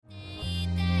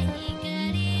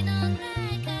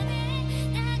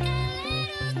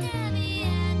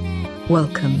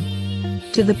Welcome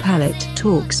to the Palette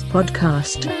Talks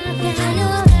podcast.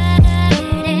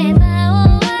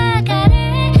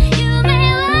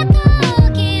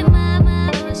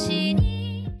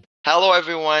 Hello,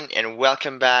 everyone, and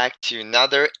welcome back to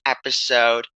another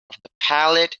episode of the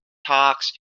Palette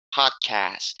Talks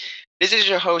podcast. This is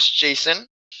your host, Jason,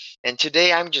 and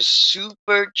today I'm just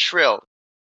super thrilled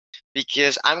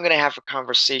because I'm going to have a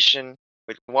conversation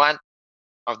with one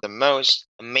of the most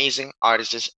amazing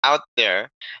artists out there,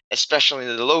 especially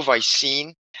in the lo-fi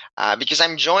scene, because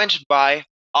I'm joined by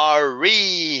Ari.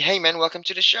 Hey, man, welcome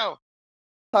to the show.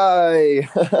 Hi,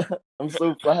 I'm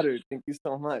so flattered. Thank you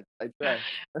so much. I try.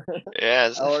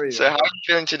 Yes. How are So you? how are you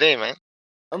feeling today, man?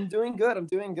 I'm doing good. I'm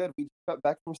doing good. We just got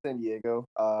back from San Diego.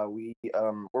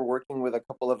 We're working with a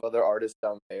couple of other artists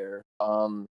down there.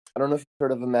 I don't know if you've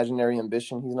heard of Imaginary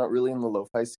Ambition. He's not really in the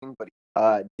lo-fi scene, but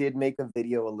he did make a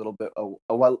video a little bit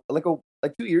a while like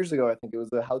 2 years ago. I think it was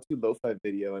a how-to lo-fi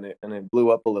video, and it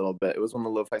blew up a little bit. It was when the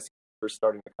lo-fi scene was first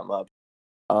starting to come up.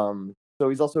 So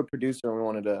he's also a producer, and we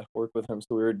wanted to work with him.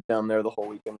 So we were down there the whole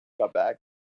weekend. Got back.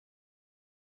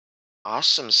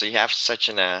 Awesome. So you have such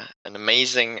an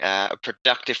amazing,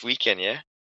 productive weekend, yeah?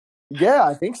 Yeah,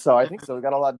 I think so. I think so. We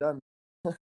got a lot done.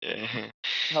 Yeah.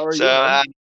 How are So you, man?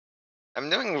 I'm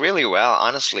doing really well,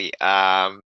 honestly.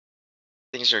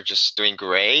 Things are just doing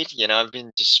great. I've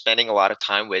been just spending a lot of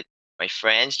time with my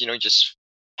friends, just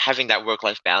having that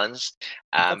work-life balance,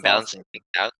 That's awesome. balancing things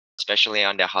out, especially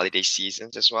on the holiday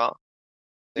seasons as well.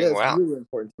 Yeah, Doing it's well. really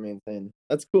important to maintain.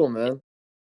 That's cool, man.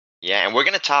 Yeah, and we're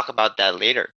gonna talk about that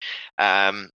later.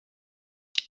 Um,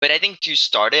 But I think to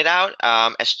start it out,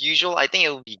 as usual, I think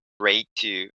it would be great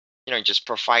to, just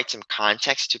provide some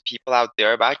context to people out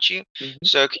there about you. hmm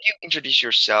So could you introduce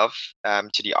yourself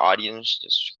to the audience?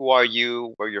 Just who are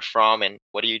you, where you're from, and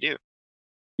what do you do?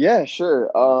 Yeah,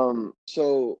 sure.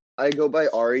 So I go by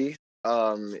Ari.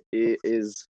 It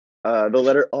is the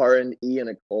letter R and E and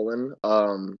a colon.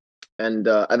 And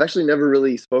I've actually never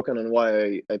really spoken on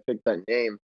why I picked that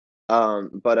name.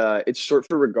 But it's short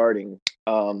for regarding.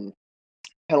 Kind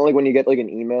of like when you get like an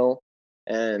email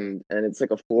and it's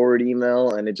like a forward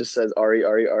email and it just says Ari,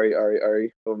 Ari, Ari, Ari,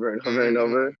 Ari over and over and Mm.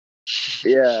 over.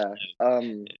 Yeah.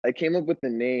 I came up with the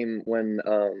name when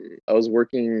I was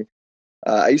working.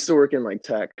 I used to work in like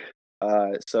tech.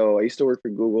 So I used to work for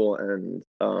Google, and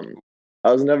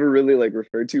I was never really like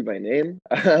referred to by name.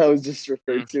 I was just Mm.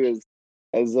 referred to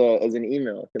as an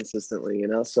email consistently, you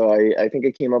know. So I think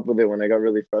I came up with it when I got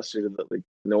really frustrated that like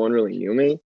no one really knew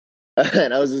me,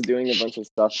 and I was just doing a bunch of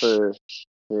stuff for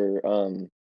um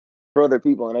for other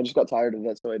people, and I just got tired of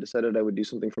that. So I decided I would do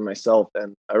something for myself,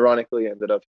 and ironically, I ended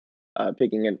up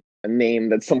picking a name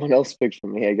that someone else picked for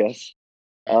me, I guess.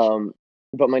 Um,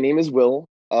 but my name is Will.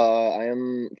 I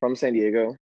am from San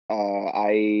Diego.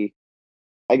 I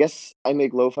guess I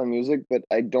make lo-fi music, but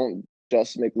I don't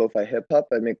just make lo-fi hip hop.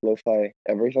 I make lo-fi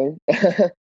everything,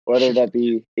 whether that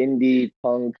be indie,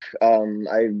 punk.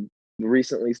 I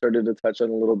recently started to touch on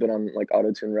a little bit on like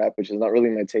auto-tune rap, which is not really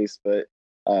my taste, but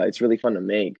it's really fun to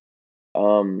make.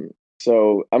 Um,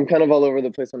 so I'm kind of all over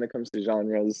the place when it comes to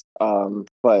genres.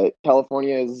 But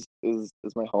California is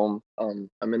my home.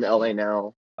 I'm in LA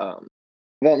now.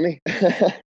 About me.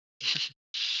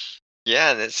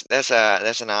 Yeah, that's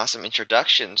an awesome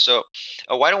introduction. So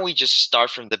why don't we just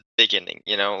start from the beginning?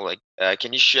 Like,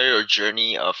 can you share your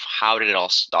journey of how did it all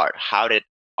start? How did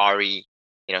Ari,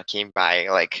 came by?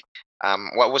 Like,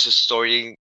 what was the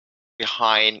story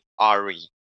behind Ari?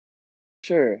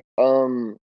 Sure.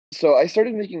 So I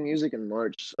started making music in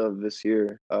March of this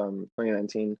year,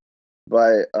 2019.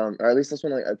 But or at least that's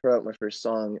when I put out my first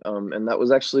song. And that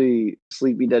was actually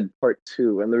Sleepy Dead Part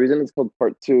Two. And the reason it's called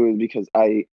Part Two is because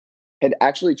I had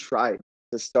actually tried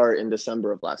to start in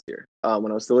December of last year.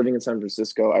 When I was still living in San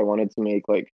Francisco, I wanted to make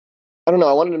like I don't know,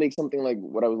 I wanted to make something like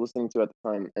what I was listening to at the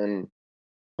time. And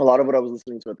a lot of what I was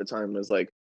listening to at the time was like,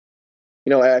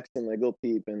 X and like Lil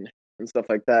Peep and stuff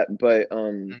like that. But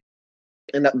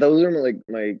and those are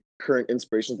my current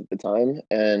inspirations at the time,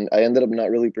 and I ended up not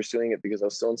really pursuing it because I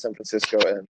was still in San Francisco,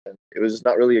 and it was just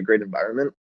not really a great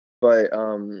environment. But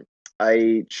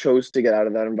I chose to get out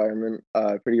of that environment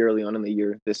pretty early on in the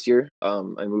year. This year, I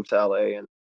moved to LA,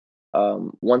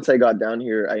 and once I got down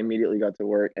here, I immediately got to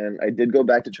work, and I did go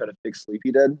back to try to fix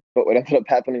Sleepy Dead. But what ended up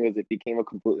happening was it became a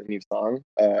completely new song,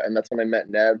 and that's when I met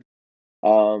Neb.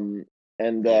 Um,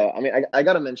 and Yeah. I mean, I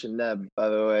gotta mention Neb, by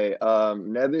the way.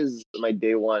 Neb is my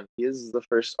day one. He is the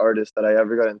first artist that I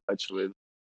ever got in touch with.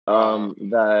 Oh.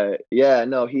 That yeah,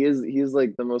 no, he is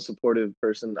like the most supportive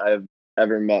person I've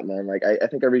ever met, man. Like I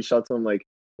think I reached out to him like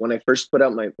when I first put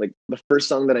out my like the first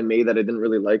song that I made that I didn't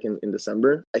really like in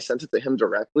December. I sent it to him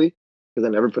directly, because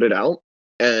I never put it out.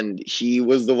 And he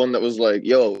was the one that was like,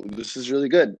 "Yo, this is really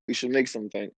good. We should make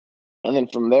something." And then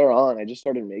from there on, I just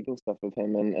started making stuff with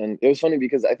him, and it was funny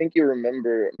because I think you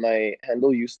remember my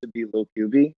handle used to be Lil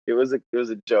QB. It was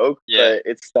a joke, Yeah. but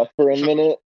it stuck for a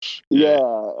minute. Yeah.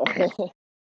 Yeah,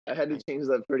 I had to change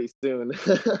that pretty soon.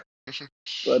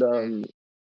 But Mm, um,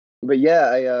 but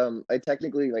yeah, I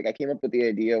technically like I came up with the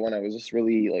idea when I was just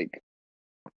really like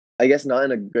I guess not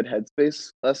in a good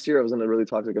headspace last year. I was in a really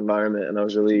toxic environment, and I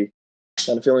was really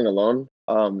kind of feeling alone.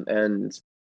 And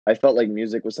I felt like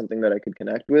music was something that I could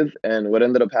connect with. And what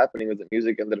ended up happening was that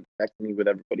music ended up connecting me with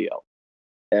everybody else.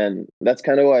 And that's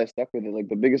kind of why I stuck with it. Like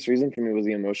the biggest reason for me was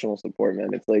the emotional support, man.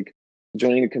 It's like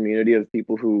joining a community of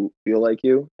people who feel like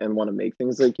you and want to make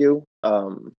things like you.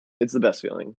 It's the best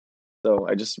feeling. So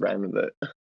I just ran with it.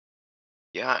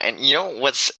 yeah, and you know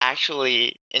what's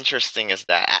actually interesting is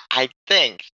that I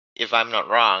think, if I'm not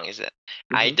wrong, is that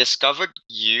I Hmm. discovered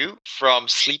you from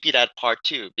Sleepy Dad Part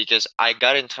 2 because I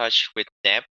got in touch with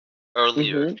Nep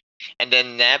earlier, Hmm. and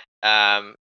then Nep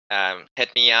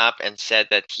hit me up and said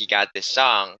that he got this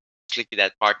song, Sleepy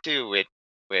Dad Part 2, with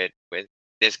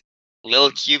this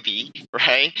Lil QB,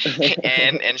 right?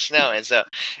 And Snow. And so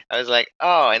I was like,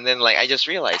 oh, and then like I just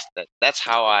realized that that's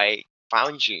how I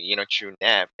found you, through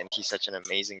Neb, and he's such an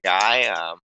amazing guy.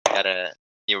 Got a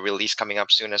new release coming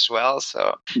up soon as well,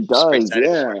 so He super does, excited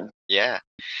for it. yeah.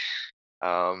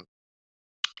 Yeah. Um,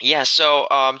 yeah, so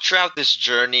throughout this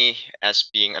journey as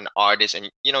being an artist, and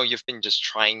you've been just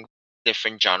trying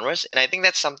different genres, and I think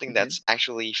that's something Hmm. that's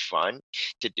actually fun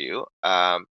to do,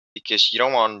 because you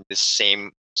don't want the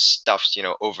same stuff,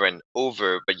 over and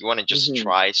over, but you want to just Hmm.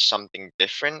 try something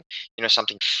different,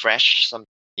 something fresh, something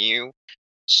new.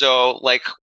 So, like,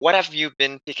 what have you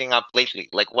been picking up lately?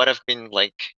 Like, what have been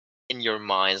like in your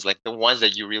minds, like the ones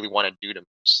that you really want to do the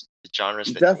most, the genres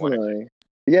that you want to do? Definitely.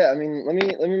 Yeah, I mean, let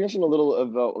me mention a little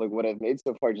about like what I've made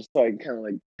so far, just so I can kind of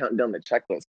like count down the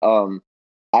checklist.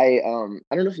 I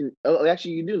don't know if you oh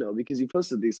actually you do know because you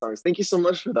posted these songs. Thank you so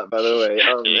much for that, by the way.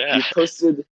 Yeah.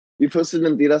 You posted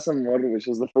Mentiras Amor, which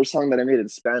was the first song that I made in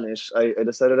Spanish. I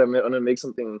decided I'm gonna make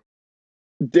something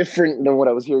different than what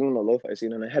I was hearing in the lo-fi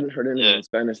scene, and I hadn't heard anything Yeah. in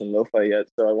Spanish and lo-fi yet,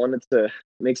 so I wanted to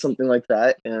make something like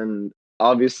that. And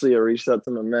obviously, I reached out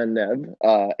to my man Neb.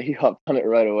 He hopped on it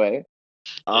right away.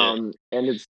 Yeah. And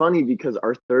it's funny because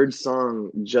our third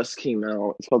song just came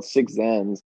out. It's called Six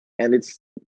Zans, and it's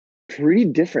pretty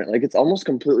different. Like it's almost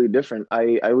completely different.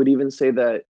 I would even say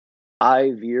that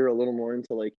I veer a little more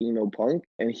into like emo punk,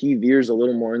 and he veers a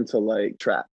little more into like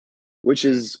trap,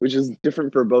 Mm, which is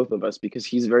different for both of us because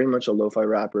he's very much a lo-fi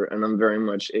rapper, and I'm very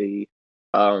much a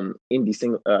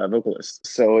indie vocalist.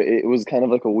 So it was kind of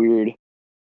like a weird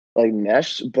like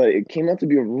mesh, but it came out to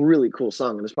be a really cool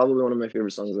song, and it's probably one of my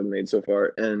favorite songs I've made so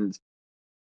far. And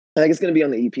I think it's going to be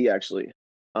on the EP actually,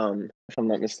 if I'm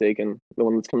not mistaken, the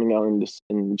one that's coming out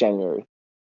in January.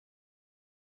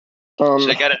 so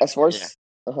I got it. As far Yeah. as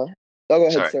oh, go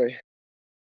ahead. Sorry. Sorry.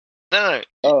 No,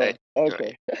 no, no. Oh, Go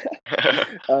okay.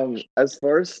 ahead. As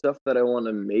far as stuff that I want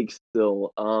to make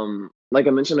still, like I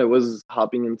mentioned, I was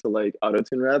hopping into like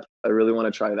autotune rap. I really want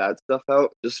to try that stuff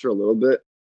out just for a little bit,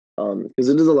 because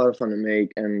it is a lot of fun to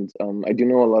make, and I do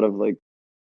know a lot of like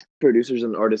producers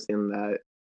and artists in that,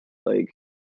 like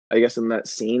I guess in that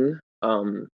scene.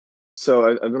 So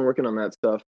I've been working on that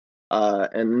stuff.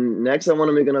 And next I want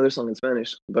to make another song in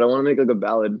Spanish, but I want to make like a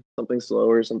ballad, something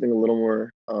slower, something a little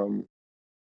more.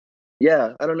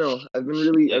 Yeah, I don't know. Yeah. I've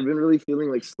been really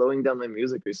feeling like slowing down my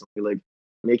music recently, like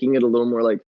making it a little more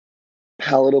like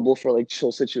palatable for like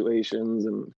chill situations.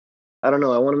 And I don't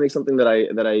know. I want to make something that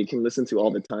I can listen to all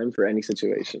the time for any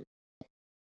situation.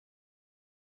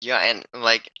 Yeah, and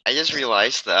like I just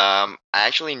realized, I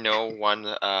actually know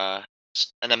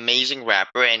an amazing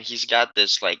rapper, and he's got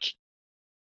this like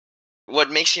what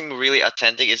makes him really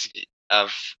authentic is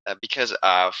of because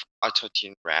of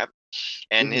autotune rap,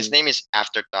 and his Hmm. name is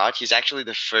Afterthought. He's actually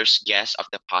the first guest of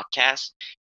the podcast,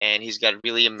 and he's got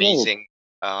really Dope. amazing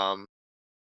um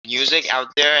music out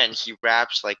there, and he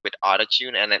raps like with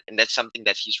autotune, and that's something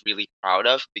that he's really proud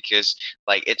of because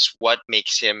like it's what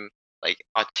makes him like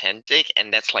authentic,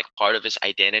 and that's like part of his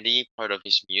identity, part of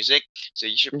his music. So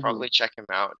you should Hmm. probably check him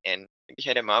out and maybe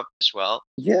hit him up as well.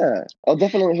 Yeah, I'll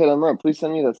definitely hit them up. Please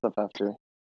send me that stuff after.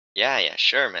 Yeah, yeah,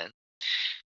 sure, man.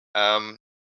 um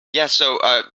yeah, so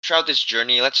throughout this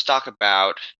journey, let's talk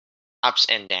about ups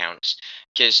and downs,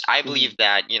 because I Hmm. believe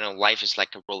that life is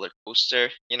like a roller coaster.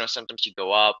 Sometimes you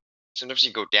go up, sometimes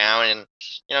you go down, and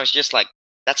it's just like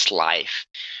that's life.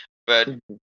 But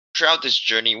Hmm. throughout this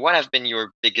journey, what have been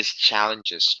your biggest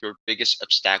challenges, your biggest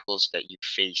obstacles that you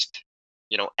faced,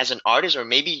 as an artist or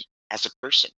maybe as a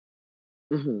person?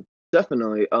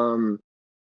 definitely.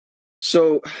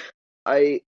 So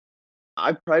I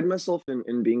I pride myself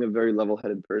in being a very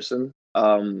level-headed person.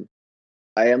 I'm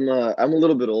a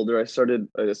little bit older. I started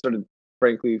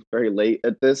frankly very late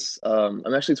at this.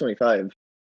 I'm actually 25.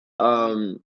 Mm,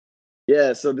 Um,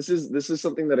 yeah, so this is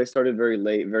something that I started very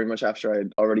late, very much after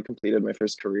I'd already completed my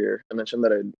first career. I mentioned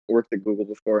that I'd worked at Google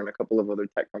before and a couple of other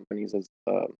tech companies as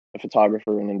a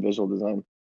photographer and in visual design.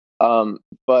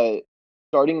 But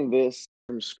starting this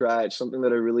from scratch, something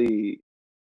that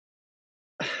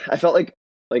I felt like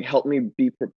helped me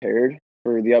be prepared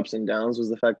for the ups and downs was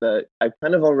the fact that I've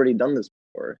kind of already done this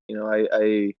before.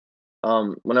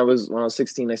 When I was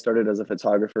 16, I started as a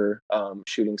photographer,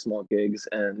 shooting small gigs,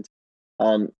 and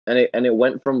it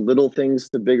went from little things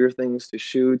to bigger things to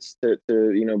shoots to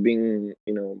being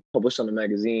published on a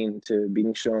magazine to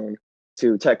being shown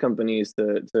to tech companies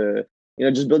to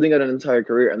just building out an entire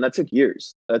career, and that took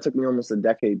years. That took me almost a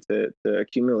decade to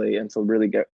accumulate and to really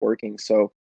get working.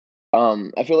 So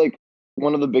I feel like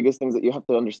one of the biggest things that you have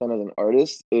to understand as an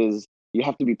artist is you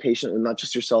have to be patient with not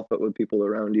just yourself, but with people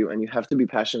around you. And you have to be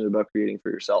passionate about creating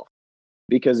for yourself.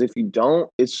 Because if you don't,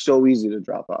 it's so easy to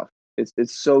drop off.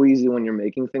 It's so easy when you're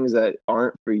making things that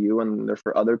aren't for you and they're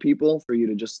for other people for you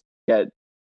to just get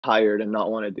tired and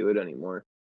not want to do it anymore.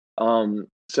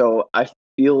 So I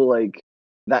feel like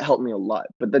that helped me a lot,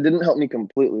 but that didn't help me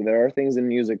completely. There are things in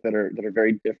music that are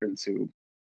very different to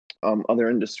other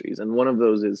industries, and one of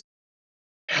those is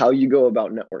how you go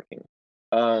about networking.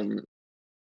 Um,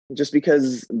 just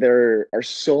because there are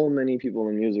so many people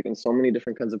in music and so many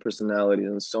different kinds of personalities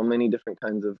and so many different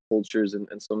kinds of cultures and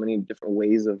so many different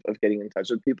ways of getting in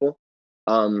touch with people,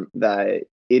 that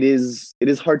it is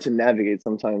hard to navigate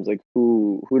sometimes, like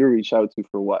who to reach out to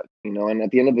for what. And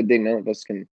at the end of the day, none of us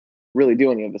can really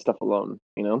do any of this stuff alone.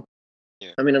 yeah.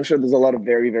 I mean, I'm sure there's a lot of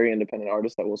very, very independent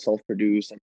artists that will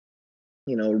self-produce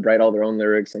and write all their own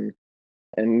lyrics and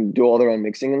do all their own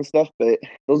mixing and stuff, but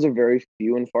those are very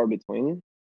few and far between.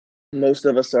 Most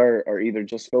of us are either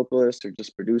just vocalists or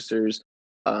just producers.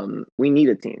 We need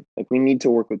a team. Like we need to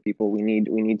work with people. We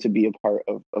need to be a part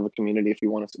of a community if we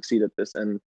want to succeed at this.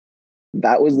 And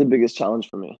that was the biggest challenge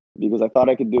for me because I thought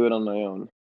I could do it on my own.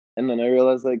 And then I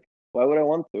realized like, why would I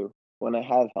want to when I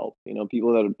have help?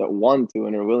 People that want to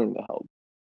and are willing to help.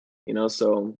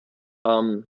 So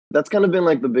um that's kind of been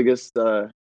like the biggest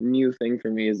new thing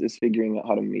for me is figuring out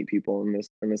how to meet people in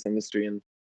this industry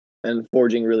and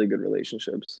forging really good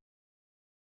relationships.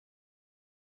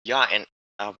 Yeah, and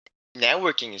uh,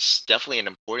 networking is definitely an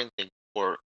important thing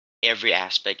for every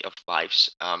aspect of lives,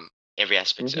 every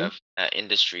aspect Hmm. of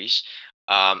industries.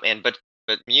 And but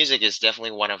music is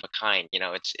definitely one of a kind.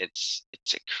 It's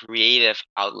a creative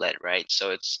outlet, right?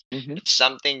 So it's Hmm. it's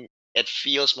something that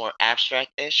feels more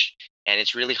abstract-ish, and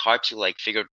it's really hard to like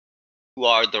figure who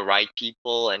are the right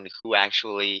people and who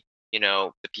actually,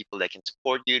 the people that can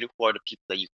support you, who are the people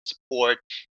that you can support.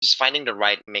 Just finding the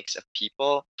right mix of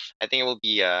people, I think it will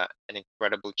be an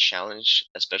incredible challenge,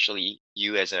 especially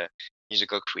you as a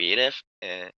musical creative.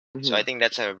 So I Hmm. think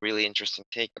that's a really interesting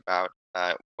take about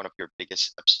one of your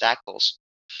biggest obstacles.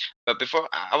 But before,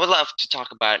 I would love to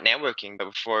talk about networking, but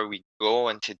before we go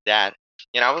into that,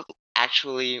 I would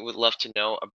love to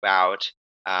know about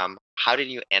how did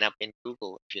you end up in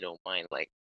Google, if you don't mind? Like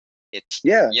it's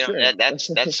Yeah, sure.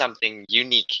 that's something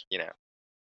unique. Yeah.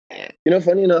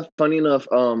 Funny enough,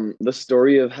 the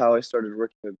story of how I started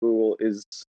working at Google is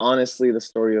honestly the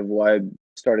story of why I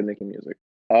started making music.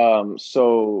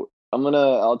 So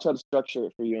I'll try to structure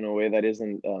it for you in a way that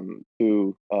isn't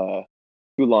too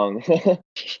long.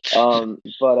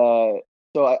 But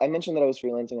so I mentioned that I was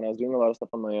freelancing and I was doing a lot of stuff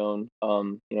on my own,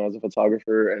 as a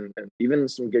photographer and even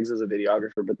some gigs as a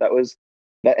videographer. But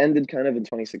that ended kind of in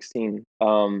 2016.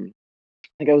 I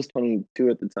think I was 22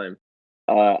 at the time.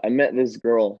 I met this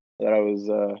girl that I was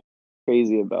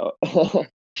crazy about,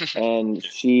 and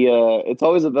it's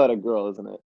always about a girl, isn't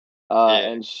it? Yeah.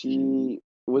 And she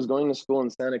was going to school in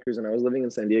Santa Cruz, and I was living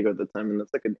in San Diego at the time, and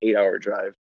that's like an 8-hour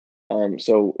drive.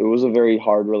 So it was a very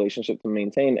hard relationship to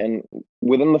maintain. And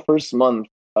within the first month,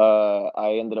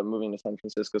 I ended up moving to San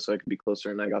Francisco so I could be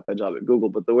closer, and I got that job at Google.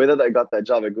 But the way that I got that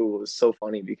job at Google is so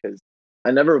funny because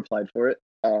I never applied for it.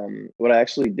 What I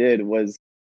actually did was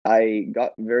I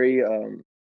got very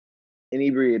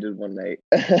inebriated one night,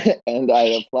 and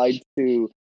I applied to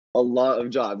a lot of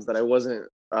jobs that I wasn't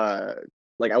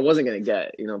gonna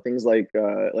get. Things like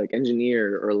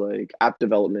engineer or like app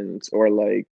development or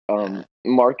like Yeah.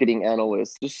 marketing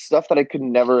analyst, just stuff that I could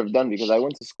never have done because I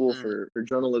went to school Mm, for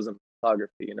journalism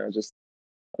photography. Just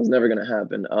it was never gonna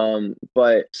happen.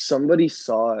 But somebody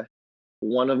saw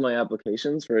one of my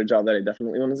applications for a job that I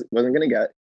definitely wasn't gonna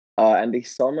get. and they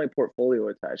saw my portfolio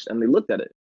attached, and they looked at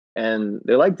it, and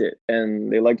they liked it,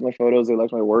 and they liked my photos, they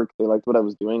liked my work, they liked what I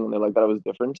was doing, and they liked that I was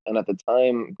different. And at the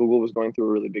time, Google was going through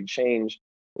a really big change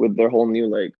with their whole new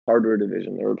like hardware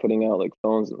division. They were putting out like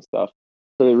phones and stuff.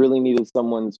 So they really needed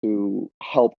someone to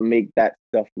help make that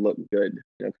stuff look good,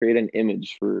 create an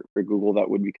image for Google that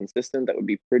would be consistent, that would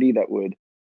be pretty, that would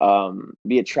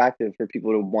be attractive for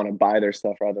people to want to buy their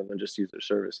stuff rather than just use their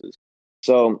services.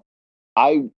 So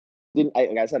I didn't,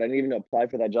 like I said, I didn't even apply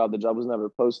for that job. The job was never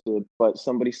posted, but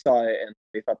somebody saw it and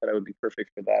they thought that I would be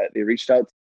perfect for that. They reached out.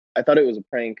 I thought it was a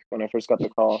prank when I first got the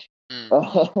call.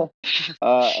 Mm.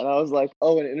 And I was like,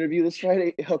 "Oh, an interview this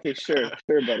Friday? Okay, sure,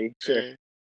 buddy, sure."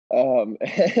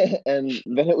 Right. And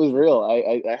then it was real.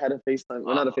 I had a FaceTime,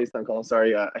 well, not a Wow. FaceTime call,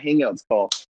 sorry, a Hangouts call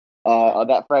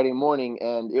that Friday morning,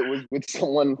 and it was with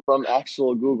someone from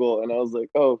actual Google, and I was like,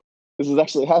 "Oh, this is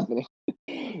actually happening."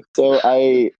 So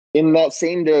in that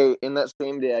same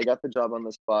day, I got the job on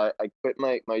the spot. I quit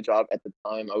my job at the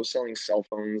time. I was selling cell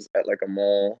phones at like a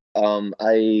mall.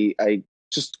 I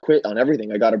just quit on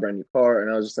everything. I got a brand new car, and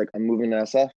I was just like, I'm moving to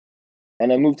SF,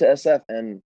 and I moved to SF,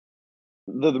 and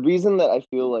the reason that I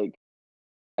feel like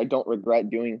I don't regret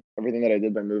doing everything that I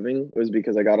did by moving was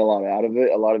because I got a lot out of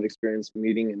it, a lot of experience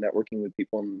meeting and networking with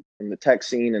people in the tech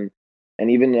scene,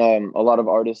 and even a lot of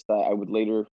artists that I would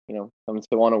later, come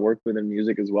to want to work with in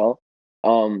music as well.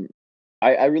 Um,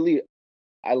 I really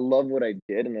I love what I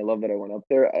did, and I love that I went up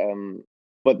there.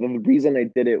 But the reason I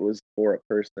did it was for a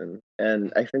person,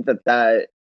 and I think that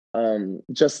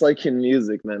just like in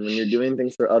music, man, when you're doing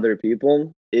things for other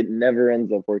people, it never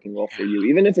ends up working well for you.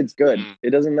 Even if it's good, Mm. it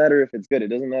doesn't matter if it's good. It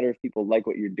doesn't matter if people like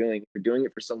what you're doing. If you're doing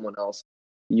it for someone else,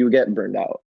 you get burned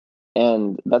out,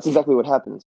 and that's exactly what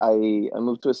happened. I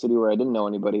moved to a city where I didn't know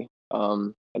anybody.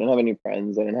 I didn't have any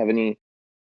friends. I didn't have any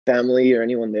family or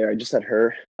anyone there. I just had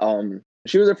her.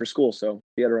 She was there for school, so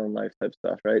she had her own life type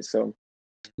stuff, right? So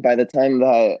by the time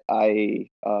that I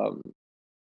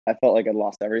felt like I'd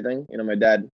lost everything. My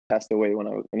dad passed away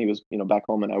when he was back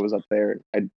home, and I was up there.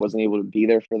 I wasn't able to be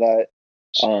there for that.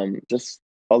 Just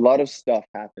a lot of stuff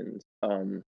happened,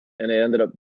 and it ended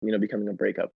up becoming a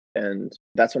breakup, and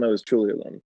that's when I was truly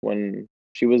alone. When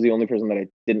she was the only person that I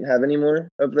didn't have anymore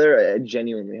up there, I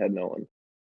genuinely had no one.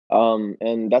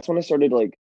 And that's when I started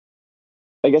like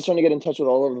I guess trying to get in touch with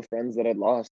all of the friends that I'd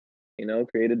lost,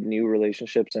 created new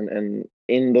relationships, and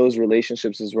in those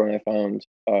relationships is where I found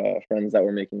friends that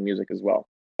were making music as well.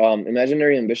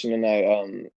 Imaginary Ambition and I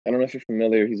don't know if you're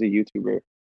familiar, he's a YouTuber.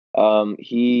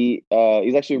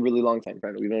 He's actually a really long time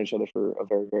friend. We've known each other for a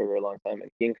very, very, very long time,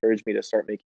 and he encouraged me to start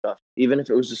making stuff, even if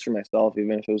it was just for myself,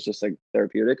 even if it was just like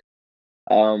therapeutic.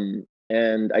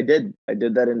 And I did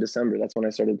that in December. That's when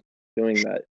I started doing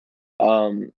that.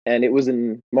 And it was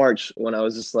in March when I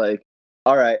was just like,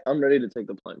 all right, I'm ready to take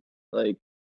the plunge. Like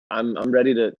I'm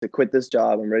ready to quit this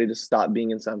job. I'm ready to stop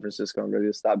being in San Francisco. I'm ready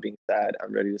to stop being sad.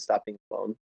 I'm ready to stop being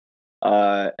alone.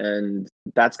 And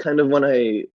that's kind of when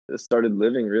I started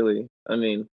living really. I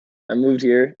mean, I moved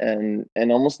here and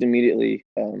almost immediately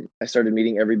I started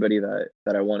meeting everybody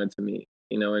that I wanted to meet,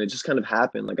 and it just kind of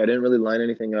happened. Like I didn't really line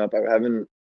anything up. I haven't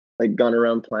like gone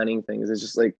around planning things. It's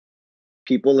just like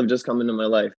people have just come into my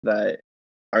life that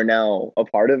are now a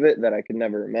part of it that I could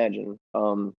never imagine.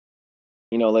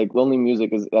 Like Lonely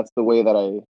Music is that's the way that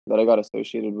I got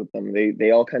associated with them.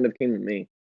 They all kind of came to me.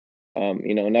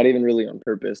 Not even really on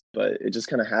purpose, but it just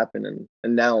kind of happened,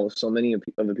 and now so many of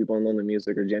the people in Lonely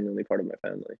Music are genuinely part of my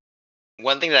family.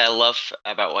 One thing that I love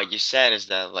about what you said is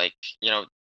that, like,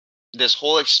 this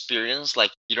whole experience,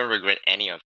 like, you don't regret any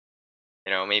of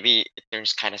it. Maybe it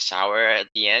turns kind of sour at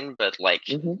the end, but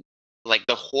Hmm. like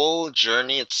the whole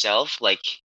journey itself, like,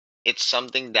 it's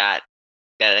something that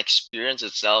experience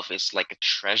itself is like a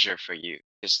treasure for you.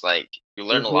 It's like you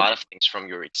learn a Hmm. lot of things from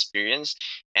your experience,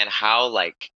 and how,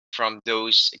 like, from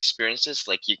those experiences,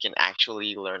 like, you can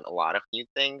actually learn a lot of new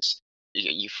things.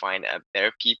 You find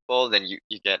better people, then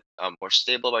you get more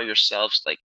stable about yourselves,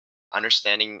 like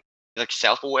understanding, like,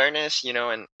 self-awareness,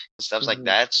 and stuff like Hmm.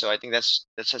 that. So I think that's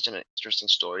such an interesting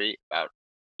story about,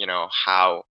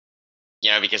 how,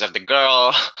 because of the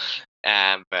girl,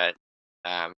 but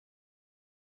um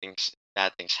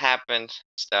bad things happened,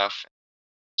 stuff.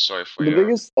 Sorry for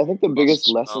your I think the loss biggest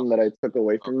as well. lesson that I took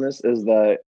away Oh. from this is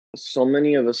that so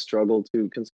many of us struggle to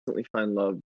consistently find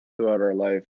love throughout our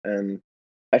life. And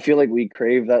I feel like we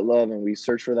crave that love and we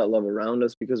search for that love around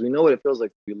us because we know what it feels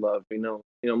like to be loved. We know,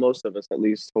 most of us at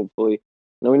least, hopefully,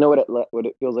 we know what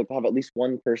it feels like to have at least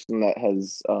one person that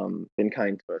has been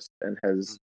kind to us and Mm.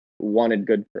 has wanted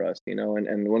good for us,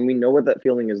 and when we know what that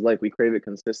feeling is like, we crave it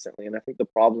consistently. And I think the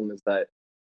problem is that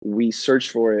we search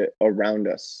for it around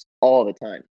us all the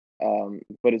time.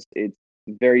 but it's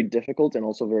very difficult and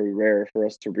also very rare for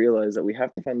us to realize that we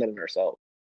have to find that in ourselves.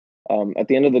 At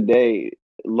the end of the day,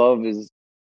 love is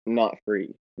not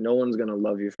free. No one's gonna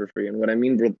love you for free. And what I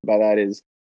mean by that is,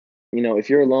 if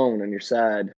you're alone and you're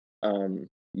sad,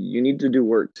 you need to do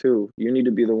work too. You need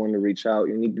to be the one to reach out.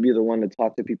 You need to be the one to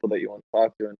talk to people that you want to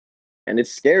talk to. And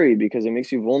it's scary because it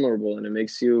makes you vulnerable and it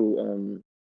makes you,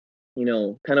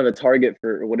 kind of a target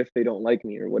for what if they don't like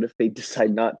me or what if they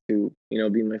decide not to,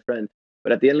 be my friend.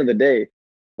 But at the end of the day,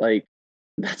 like,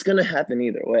 that's gonna happen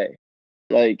either way.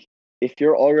 Like, if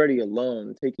you're already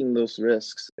alone, taking those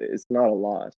risks, it's not a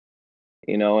loss,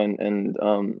 and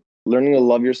learning to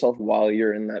love yourself while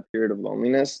you're in that period of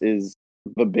loneliness is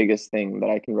the biggest thing that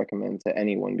I can recommend to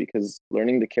anyone, because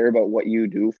learning to care about what you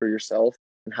do for yourself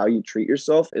and how you treat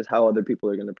yourself is how other people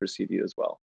are going to perceive you as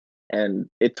well. And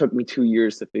it took me 2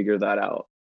 years to figure that out.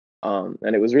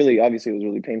 And it was really, obviously, it was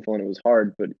really painful and it was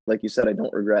hard, but like you said, I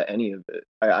don't regret any of it.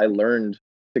 I learned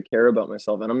to care about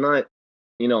myself, and I'm not,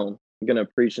 gonna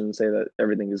preach and say that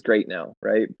everything is great now,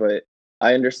 right? But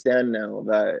I understand now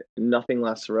that nothing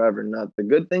lasts forever, not the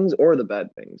good things or the bad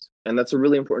things. And that's a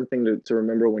really important thing to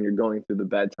remember when you're going through the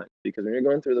bad times, because when you're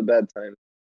going through the bad times,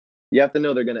 you have to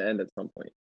know they're gonna end at some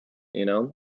point, you know?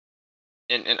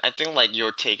 And I think like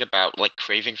your take about like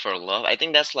craving for love, I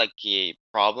think that's like a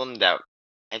problem that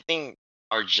I think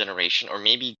our generation or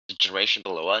maybe the generation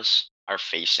below us are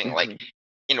facing. Like Hmm.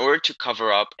 in order to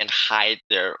cover up and hide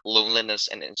their loneliness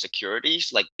and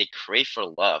insecurities, like they crave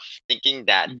for love, thinking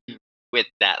that with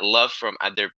that love from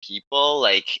other people,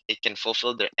 like it can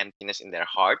fulfill their emptiness in their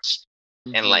hearts.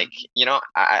 And Hmm. like,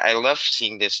 I love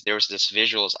seeing this. There was this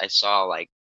visuals I saw like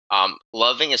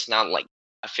loving is not like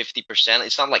a 50%.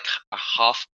 It's not like a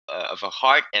half of a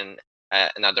heart and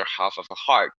another half of a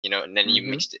heart, and then you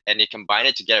Hmm. mix it and you combine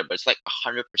it together, but it's like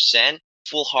 100%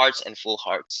 full hearts and full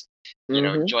hearts,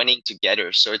 Hmm. joining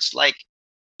together. So it's like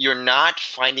you're not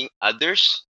finding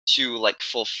others to like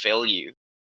fulfill you,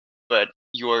 but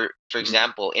you're, for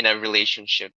example, in a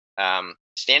relationship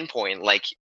standpoint, like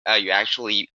you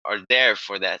actually are there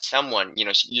for that someone,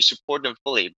 you support them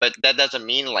fully, but that doesn't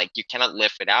mean like you cannot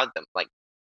live without them. Like,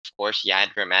 of course, yeah,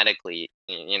 dramatically,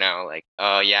 like,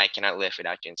 oh yeah, I cannot live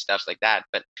without you and stuff like that.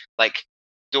 But like,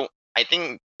 don't I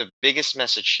think the biggest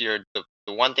message here,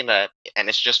 the one thing that, and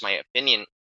it's just my opinion,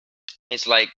 is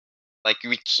like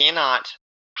we cannot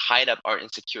hide up our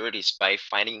insecurities by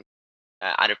finding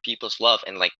other people's love,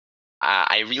 and like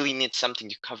I really need something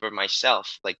to cover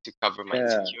myself, like to cover my Yeah.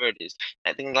 insecurities.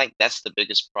 I think like that's the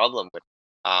biggest problem with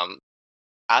um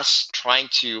us trying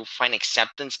to find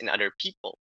acceptance in other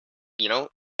people, you know,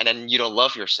 and then you don't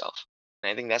love yourself.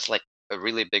 And I think that's like a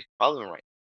really big problem, right?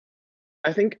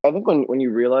 I think when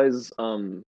you realize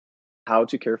how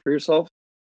to care for yourself,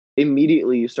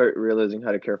 immediately you start realizing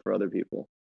how to care for other people.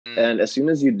 Mm, And as soon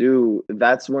as you do,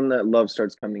 that's when that love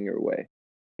starts coming your way.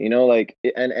 And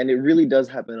it really does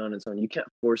happen on its own. You can't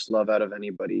force love out of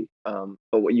anybody.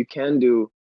 But what you can do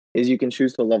is you can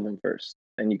choose to love them first.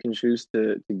 And you can choose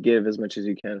to give as much as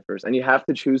you can first. And you have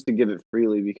to choose to give it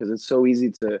freely, because it's so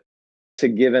easy to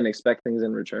give and expect things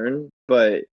in return,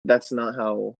 but that's not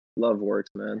how love works,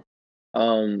 man.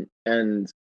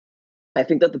 And I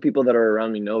think that the people that are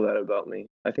around me know that about me.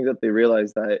 I think that they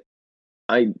realize that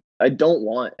I I don't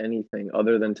want anything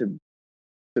other than to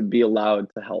be allowed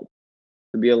to help,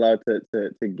 to be allowed to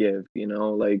give,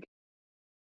 like,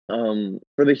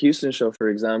 for the Houston show, for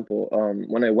example,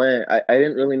 when I went, I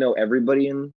didn't really know everybody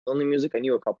in Lonely Music. I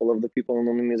knew a couple of the people in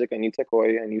Lonely Music. I knew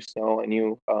Tekoy, I knew Snow, I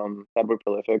knew Bad Boy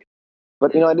Prolific.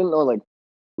 But mm, I didn't know like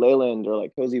Leyland or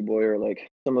like Cozy Boy or like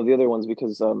some of the other ones,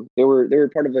 because they were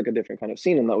part of like a different kind of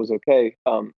scene, and that was okay.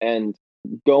 And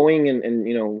going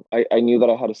and I knew that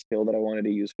I had a skill that I wanted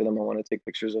to use for them. I wanted to take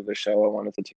pictures of the show. I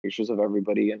wanted to take pictures of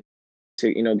everybody and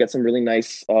to get some really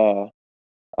nice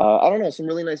I don't know, some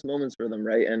really nice moments for them,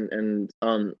 right? And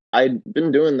I'd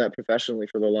been doing that professionally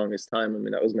for the longest time. I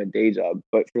mean, that was my day job.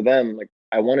 But for them, like,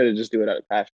 I wanted to just do it out of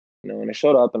passion, And I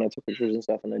showed up and I took pictures and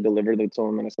stuff and I delivered it to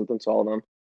them and I sent them to all of them.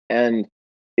 And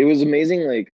it was amazing,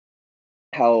 like,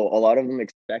 how a lot of them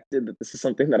expected that this is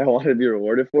something that I wanted to be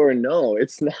rewarded for. And no,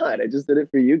 it's not. I just did it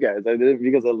for you guys. I did it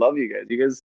because I love you guys. You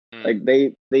guys, mm. like,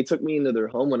 they took me into their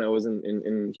home when I was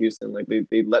in Houston. Like,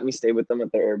 they let me stay with them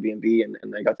at their Airbnb,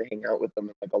 and I got to hang out with them.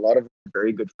 And, like, a lot of them are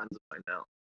very good friends of mine now.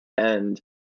 And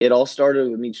it all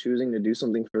started with me choosing to do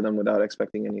something for them without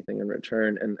expecting anything in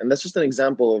return. And that's just an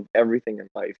example of everything in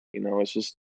life. It's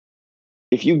just,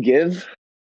 if you give,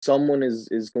 someone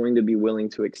is going to be willing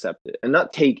to accept it and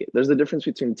not take it. There's a difference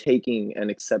between taking and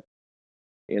accept,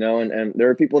 and there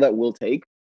are people that will take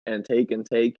and take and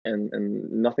take, and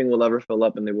nothing will ever fill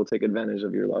up, and they will take advantage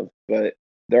of your love. But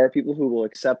there are people who will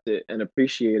accept it and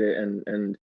appreciate it,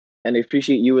 and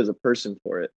appreciate you as a person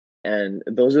for it. And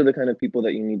those are the kind of people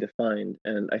that you need to find.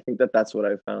 And I think that that's what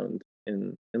I've found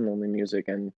in Lonely Music,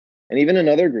 and even in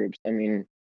other groups. I mean,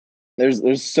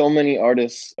 there's so many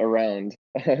artists around,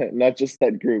 not just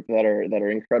that group, that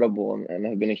are incredible, and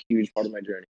have been a huge part of my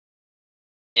journey.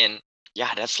 And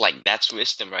yeah, that's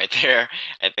wisdom right there.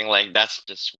 I think like that's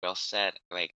just well said.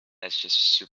 Like that's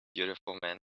just super beautiful,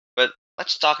 man. But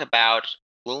let's talk about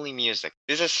Lonely Music.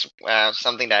 This is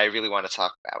something that I really want to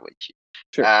talk about with you.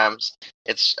 Sure.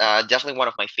 It's definitely one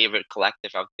of my favorite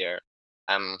collective out there.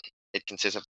 It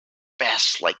consists of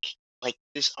best like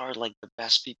these are like the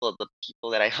best people, the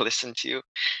people that I listen to.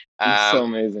 It's so Um,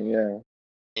 amazing, yeah.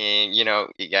 and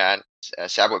you got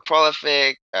Sabbath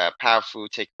Prolific, Powerful,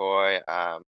 Takeoy,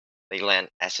 Leyland,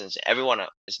 Essence. Everyone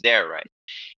is there, right?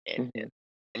 And, Hmm. and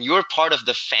and you're part of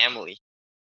the family.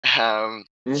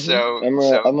 Hmm. So I'm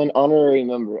so an honorary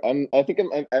member. I think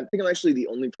I'm actually the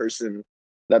only person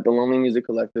that the Lonely Music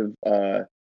Collective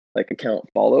like account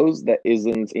follows that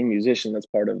isn't a musician that's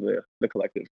part of the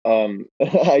collective.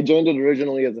 I joined it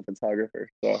originally as a photographer,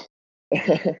 so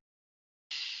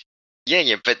yeah,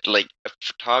 yeah, but like a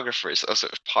photographer is also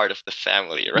a part of the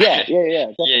family, yeah, right? yeah, yeah,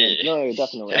 Yeah, definitely. yeah, No,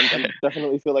 definitely. I'm yeah.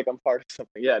 definitely feel like I'm part of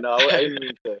something. Yeah, no, I didn't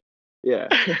mean to. Yeah.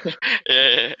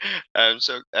 Yeah.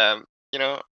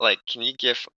 Like, can you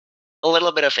give a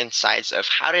little bit of insights of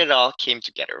how did it all came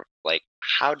together? Like,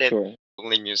 how did Sure.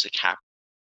 Only Music happen?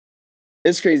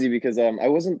 It's crazy because I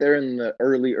wasn't there in the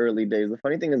early days. The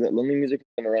funny thing is that Lonely Music has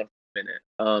been around for a minute.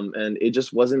 And it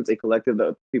just wasn't a collective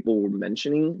that people were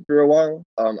mentioning for a while.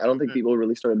 I don't think Mm, people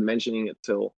really started mentioning it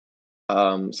till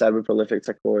Cyber Prolific,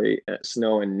 Sequoia,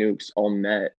 Snow, and Nukes all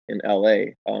met in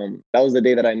LA. That was the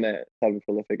day that I met Cyber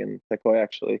Prolific and Sequoia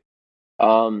actually.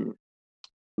 Um,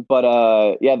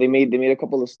 but yeah, they made a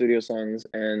couple of studio songs,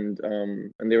 and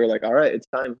they were like, all right, it's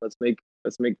time. Let's make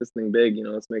this thing big.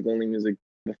 Let's make Lonely Music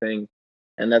the thing.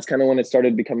 And that's kind of when it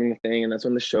started becoming the thing, and that's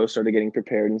when the show started getting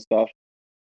prepared and stuff.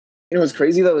 What's mm,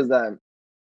 crazy though is that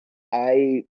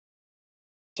I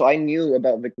so I knew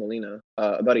about Vic Molina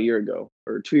about a year ago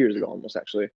or 2 years ago mm. almost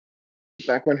actually,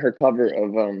 back when her cover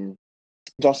of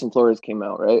Jocelyn Flores came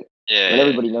out, right? I Yeah, mean, yeah,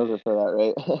 everybody knows her for that,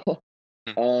 right?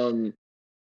 yeah. um,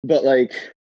 but like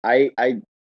I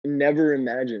never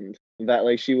imagined that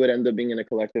like she would end up being in a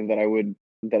collective that I would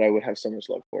have so much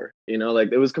love for.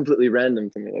 Like it was completely random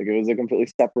to me. Like it was a completely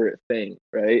separate thing,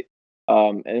 right?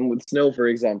 And with Snow, for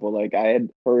example, like I had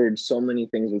heard so many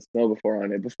things with Snow before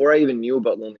on it. Before I even knew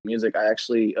about Lonely Music, I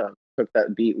actually took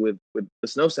that beat with the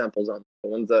Snow samples on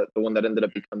the one that ended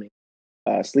up becoming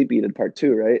Sleep Eated Part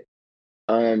Two, right?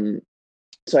 Mm, Um,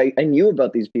 so I knew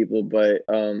about these people, but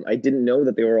I didn't know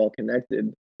that they were all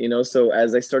connected. So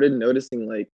as I started noticing,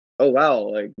 like, oh wow,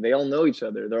 like they all know each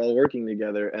other, they're all working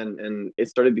together, and it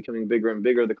started becoming bigger and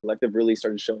bigger. The collective really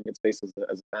started showing its face as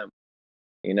a family.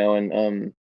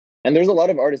 And there's a lot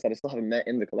of artists that I still haven't met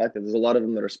in the collective. There's a lot of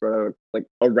them that are spread out like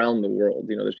around the world.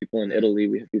 There's people in mm. Italy,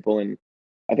 we have people in,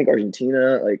 I think,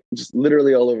 Argentina, like just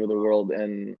literally all over the world.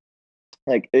 And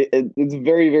like it's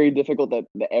very, very difficult that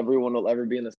everyone will ever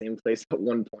be in the same place at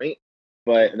one point,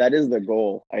 but Yeah. that is the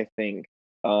goal, I think.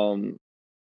 um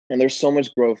and there's so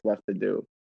much growth left to do.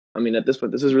 I mean, at this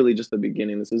point, this is really just the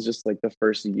beginning. This is just like the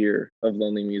first year of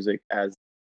Lonely Music as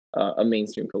a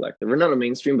mainstream collective, or not a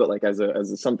mainstream, but like as a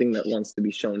something that wants to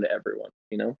be shown to everyone.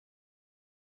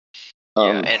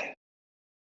 Yeah, um and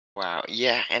wow,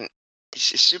 yeah, and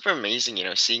it's super amazing,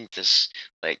 seeing this,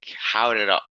 like how did it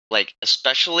all, like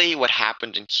especially what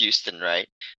happened in Houston, right?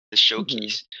 The mhm,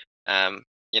 showcase. Um,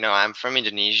 I'm from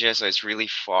Indonesia, so it's really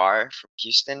far from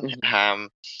Houston. mhm,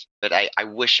 But I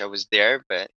wish I was there,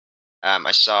 but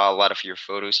I saw a lot of your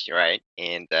photos, right,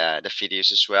 and the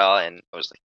videos as well, and I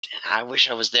was like, "Damn, I wish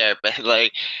I was there, but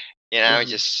like, mhm.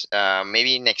 just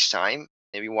maybe next time,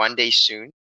 maybe one day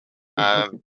soon.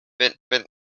 Um, but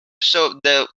so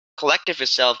the collective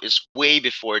itself is way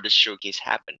before the showcase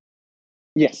happened.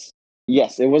 Yes.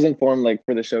 Yes, it wasn't formed like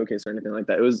for the showcase or anything like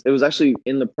that. It was actually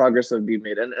in the progress of being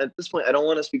made. And at this point, I don't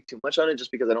want to speak too much on it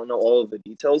just because I don't know all of the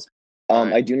details. All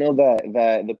right. I do know that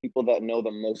the people that know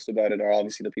the most about it are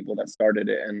obviously the people that started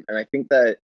it. And I think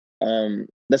that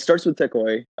that starts with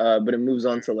Tekoi, but it moves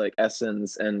on Mm, to like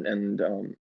Essence and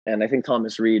I think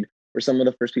Thomas Reed were some of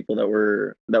the first people that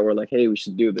were like, hey, we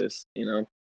should do this.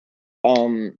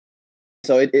 Um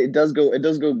so it does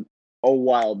go a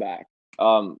while back,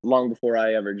 long before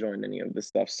I ever joined any of this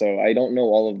stuff. So I don't know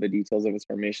all of the details of its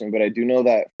formation, but I do know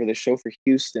that for the show for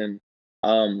Houston,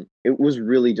 it was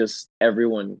really just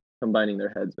everyone combining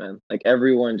their heads, man. Like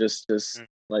everyone just mm,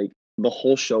 like the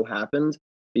whole show happened,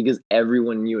 because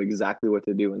everyone knew exactly what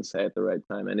to do and say at the right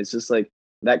time. And it's just like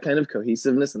that kind of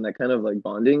cohesiveness and that kind of like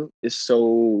bonding is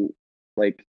so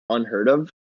like unheard of,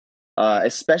 Mm.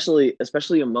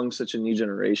 especially among such a new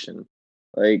generation.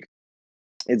 Like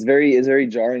it's very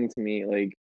jarring to me,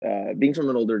 like being from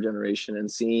an older generation and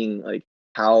seeing like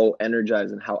how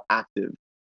energized and how active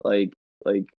like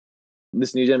like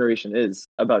this new generation is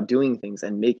about doing things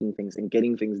and making things and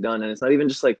getting things done. And it's not even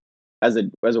just like as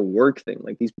a work thing.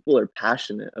 Like these people are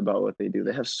passionate about what they do.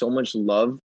 They have so much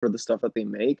love for the stuff that they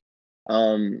make.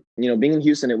 Being in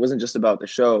Houston, it wasn't just about the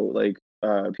show. Like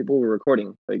people were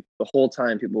recording like the whole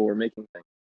time. People were making things.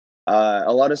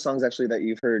 A lot of songs actually that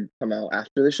you've heard come out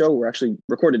after the show were actually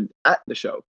recorded at the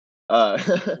show. Uh,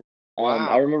 I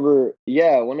Wow. remember,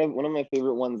 yeah, one of my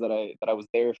favorite ones that I was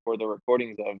there for the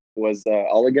recordings of was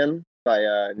 "All Again" by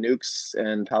Nukes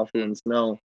and Powerful Mm. and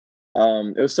Snow.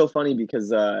 It was so funny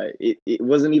because it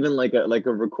wasn't even like a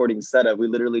recording setup. We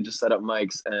literally just set up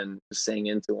mics and just sang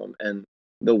into them. And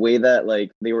the way that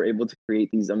like they were able to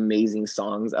create these amazing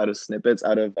songs out of snippets,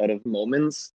 out of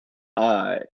moments,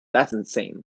 uh, that's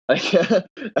insane. Like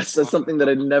that's something that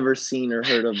Wow. I'd never seen or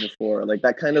heard of before. Like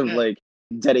that kind of Yeah. like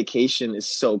dedication is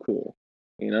so cool,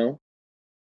 you know?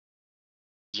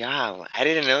 Yeah, I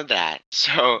didn't know that.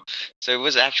 So it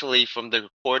was actually from the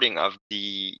recording of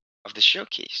the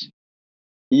showcase.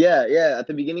 Yeah, yeah. At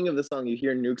the beginning of the song, you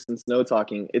hear Nukes and Snow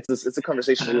talking. It's a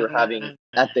conversation we were having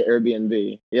at the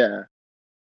Airbnb. Yeah.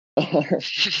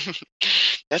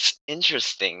 That's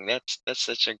interesting. That's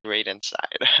such a great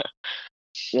insight.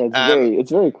 Yeah, Um,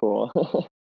 it's very cool.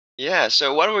 yeah,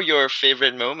 so what were your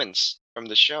favorite moments from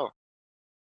the show?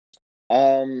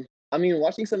 I mean,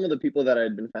 watching some of the people that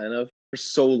I'd been fan of for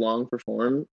so long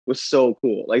perform was so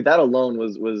cool. Like that alone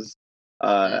was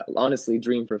Mm. honestly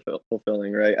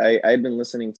fulfilling, right? I had been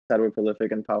listening to Sadway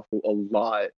Prolific and Powerful a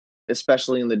lot,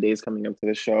 especially in the days coming up to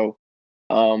the show.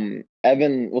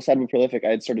 Sadway Prolific, I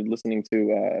had started listening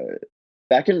to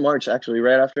back in March, actually,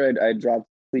 right after I dropped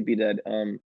Sleepy Dead.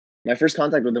 My first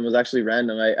contact with him was actually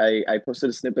random. I posted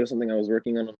a snippet of something I was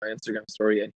working on my Instagram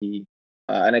story, and he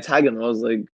and I tagged him. I was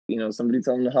like, somebody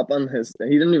tell him to hop on this.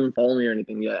 And he didn't even follow me or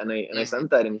anything yet, and I Mhm. sent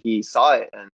that, and he saw it,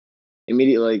 and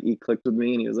immediately like he clicked with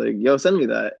me, and he was like, "Yo, send me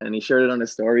that," and he shared it on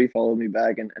his story, followed me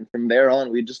back, and from there on,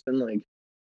 we've just been like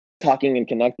talking and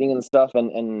connecting and stuff,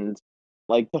 and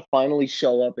like to finally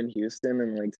show up in Houston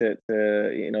and like to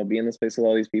be in this place with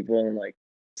all these people and like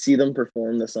see them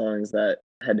perform the songs that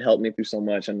had helped me through so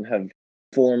much and have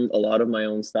formed a lot of my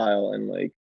own style and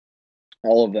like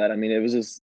all of that. I mean, it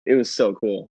was so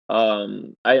cool.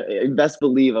 I best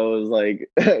believe I was like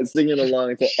singing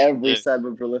along to every Yeah. Sad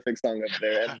but Prolific song up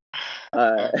there,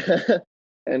 and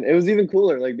and it was even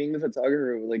cooler, like being the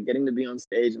photographer, like getting to be on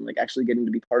stage and like actually getting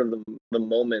to be part of the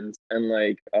moment and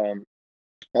like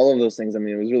all of those things. I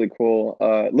mean, it was really cool.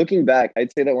 Looking back,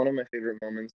 I'd say that one of my favorite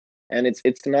moments, and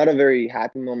it's not a very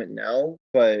happy moment now,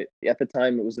 but at the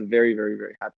time it was a very very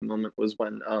very happy moment. Was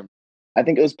when I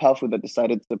think it was Palfu that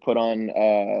decided to put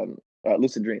on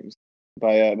Lucid Dreams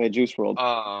by Juice World.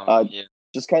 Oh, Uh, yeah.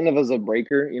 just kind of as a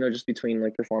breaker, just between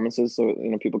like performances, so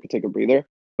people could take a breather.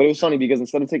 But it was Mm. funny because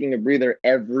instead of taking a breather,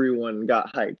 everyone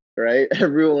got hyped, right?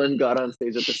 Everyone got on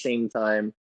stage at the same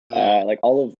time. Yeah. Like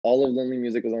all of Lonely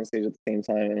Music was on stage at the same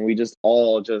time, and we just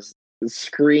all just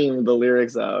screamed the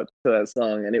lyrics out to that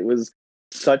song, and it was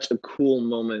such a cool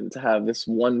moment to have this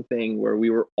one thing where we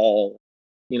were all,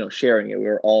 sharing it. We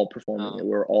were all performing it. Oh, We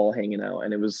were all hanging out,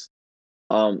 and it was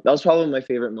that was probably my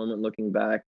favorite moment looking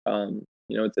back.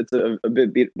 It's a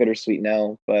bit bittersweet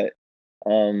now,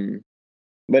 um,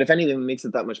 but if anything, it makes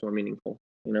it that much more meaningful.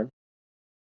 You know.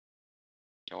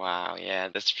 wow. Yeah,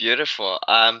 that's beautiful.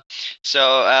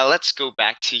 So let's go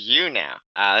back to you now.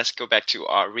 Let's go back to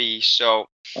Ari. So,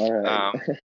 All right. um,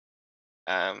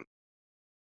 um,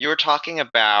 you were talking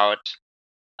about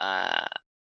uh,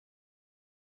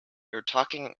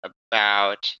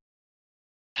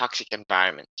 toxic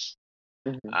environments.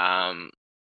 Mhm. Um,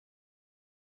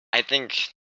 I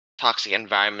think toxic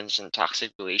environments and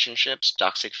toxic relationships,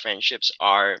 toxic friendships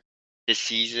are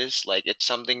diseases. Like it's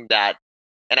something that,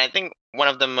 and I think one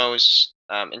of the most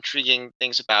intriguing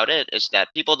things about it is that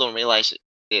people don't realize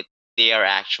that they are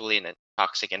actually in a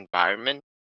toxic environment,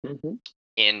 Mhm.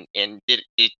 and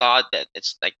they thought that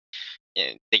it's like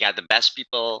they got the best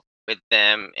people with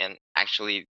them, and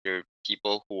actually they're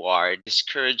people who are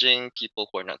discouraging, people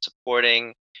who are not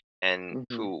supporting, and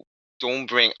Mhm. who don't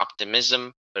bring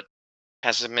optimism but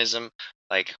pessimism,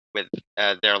 like with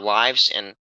their lives.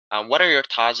 And what are your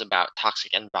thoughts about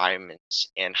toxic environments,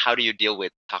 and how do you deal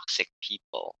with toxic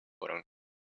people? Quote unquote?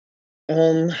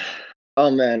 Um.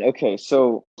 Oh man. Okay.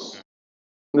 So.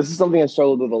 this is something I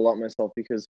struggled with a lot myself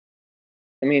because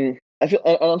I mean, I feel,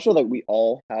 and I'm sure that we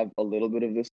all have a little bit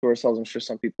of this to ourselves. I'm sure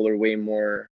some people are way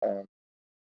more,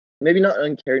 maybe not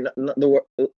uncaring. Not the word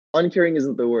uncaring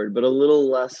isn't the word, but a little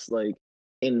less like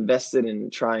invested in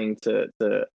trying to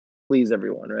please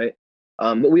everyone, right?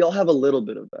 But we all have a little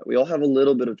bit of that. We all have a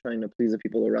little bit of trying to please the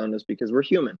people around us because we're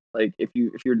human. Like if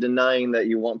you're denying that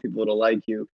you want people to like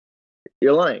you,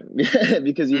 you're lying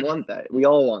because you Mhm. want that. We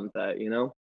all want that, you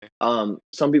know?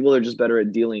 Some people are just better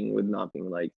at dealing with not being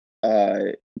liked.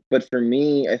 But for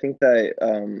me, I think that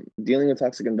dealing with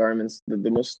toxic environments, the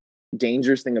most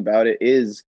dangerous thing about it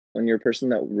is when you're a person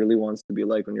that really wants to be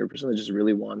liked, when you're a person that just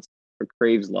really wants or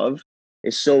craves love,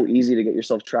 it's so easy to get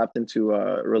yourself trapped into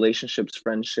relationships,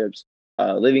 friendships,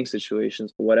 living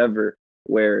situations, whatever,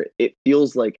 where it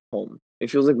feels like home. It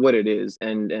feels like what it is.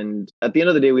 And at the end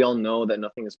of the day, we all know that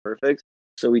nothing is perfect.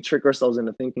 So we trick ourselves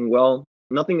into thinking, well,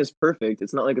 nothing is perfect.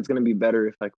 It's not like it's going to be better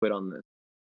if I quit on this.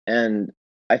 And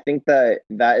I think that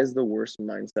that is the worst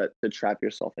mindset to trap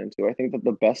yourself into. I think that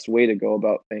the best way to go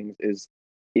about things is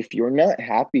if you're not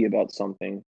happy about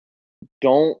something,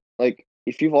 don't like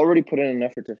if you've already put in an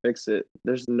effort to fix it,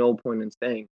 there's no point in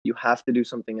staying. You have to do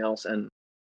something else. And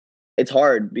it's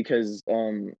hard because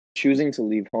choosing to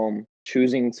leave home,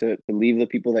 choosing to leave the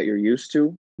people that you're used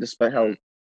to, despite how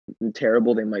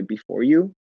terrible they might be for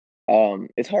you,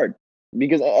 it's hard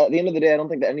because at the end of the day, I don't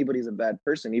think that anybody's a bad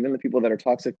person. Even the people that are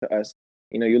toxic to us,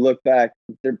 you look back,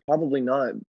 they're probably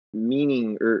not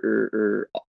meaning or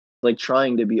like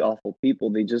trying to be awful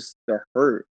people. They're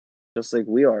hurt, just like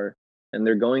we are, and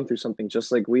they're going through something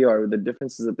just like we are. The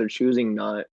difference is that they're choosing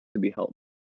not to be helped.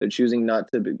 They're choosing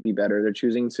not to be better. They're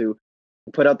choosing to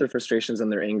put out their frustrations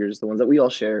and their angers, the ones that we all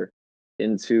share,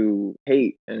 into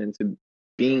hate and into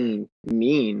being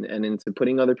mean and into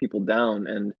putting other people down.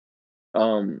 And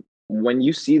when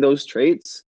you see those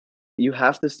traits, you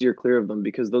have to steer clear of them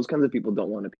because those kinds of people don't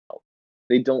want to be helped.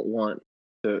 They don't want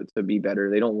to be better.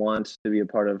 They don't want to be a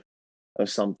part of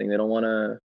something. They don't want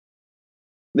to.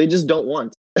 They just don't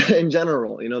want in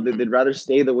general. They'd rather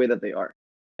stay the way that they are,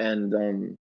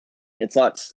 and it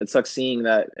sucks. It sucks seeing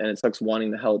that, and it sucks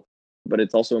wanting to help. But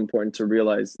it's also important to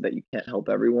realize that you can't help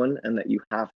everyone, and that you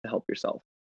have to help yourself.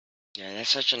 Yeah, that's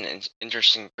such an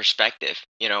interesting perspective.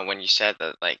 When you said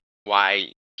that, like,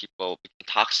 why people become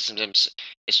toxic sometimes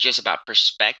it's just about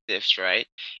perspectives, right?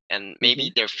 And maybe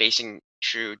Hmm. they're facing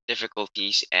true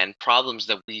difficulties and problems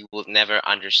that we will never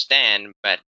understand.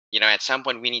 But at some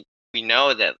point we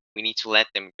know that we need to let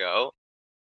them go,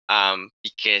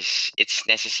 because it's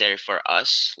necessary for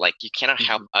us. Like, you cannot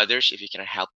help Hmm. others if you cannot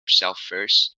help yourself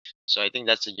first. So I think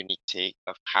that's a unique take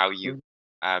of how you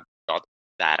brought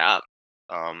that up.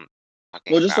 Um,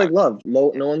 talking Well, just like about.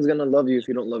 love, no one's gonna love you if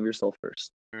you don't love yourself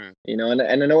first. Mm, And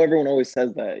I know everyone always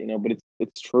says that, but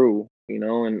it's true,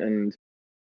 and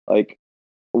like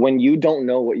when you don't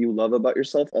know what you love about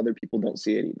yourself, other people don't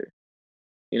see it either.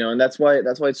 And that's why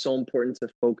it's so important to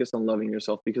focus on loving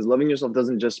yourself because loving yourself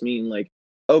doesn't just mean like,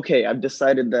 okay, I've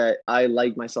decided that I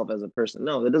like myself as a person.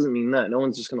 No, that doesn't mean that. No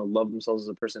one's just gonna love themselves as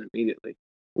a person immediately.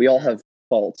 We all mm, have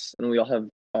faults and we all have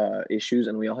issues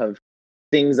and we all have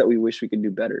things that we wish we could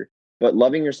do better. But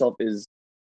loving yourself is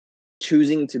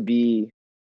choosing to be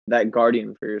that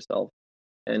guardian for yourself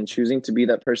and choosing to be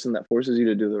that person that forces you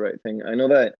to do the right thing. I know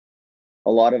that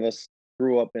a lot of us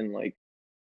grew up in like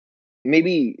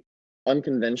maybe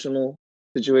unconventional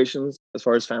situations as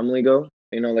far as family go.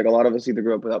 Like a lot of us either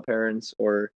grew up without parents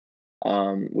or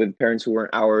with parents who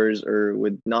weren't ours or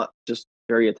with not just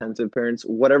very attentive parents.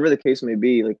 Whatever the case may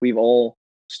be, like we've all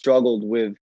struggled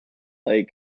with like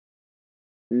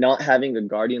not having a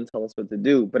guardian tell us what to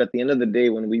do. But at the end of the day,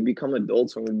 when we become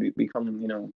adults, when we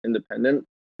become, independent,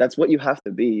 that's what you have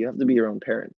to be. You have to be your own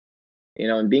parent,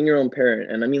 and being your own parent.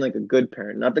 And I mean like a good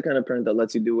parent, not the kind of parent that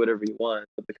lets you do whatever you want,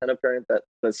 but the kind of parent that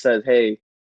says, hey,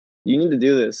 you need to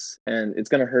do this and it's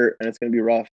going to hurt and it's going to be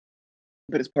rough,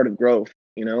 but it's part of growth,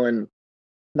 and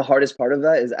the hardest part of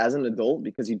that is as an adult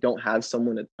because you don't have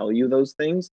someone to tell you those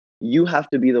things. You have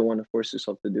to be the one to force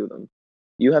yourself to do them.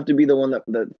 You have to be the one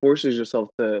that forces yourself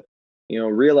to,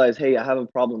 realize, hey, I have a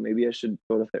problem. Maybe I should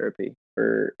go to therapy.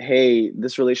 Or hey,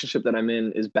 this relationship that I'm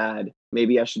in is bad.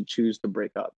 Maybe I should choose to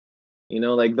break up.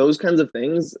 Like those kinds of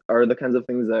things are the kinds of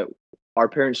things that our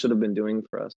parents should have been doing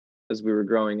for us as we were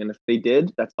growing. And if they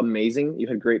did, that's amazing. You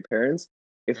had great parents.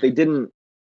 If mm. they didn't,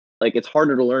 like it's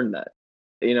harder to learn that,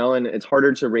 and it's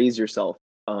harder to raise yourself.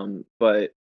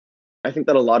 But I think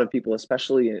that a lot of people,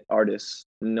 especially artists,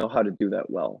 know how to do that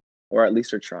well, or at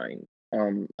least are trying.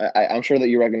 I'm sure that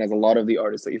you recognize a lot of the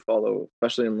artists that you follow,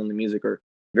 especially in Lonely Music, are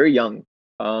very young.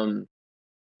 Um,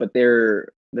 but they're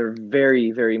they're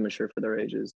very, very mature for their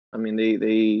ages. I mean,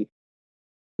 they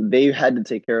had to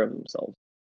take care of themselves,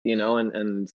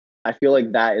 and I feel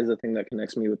like that is the thing that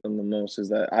connects me with them the most, is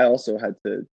that I also had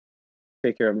to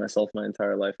take care of myself my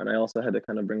entire life, and I also had to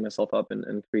kind of bring myself up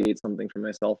and create something for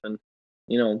myself, and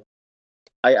you know,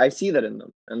 I see that in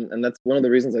them, and that's one of the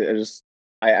reasons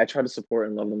I try to support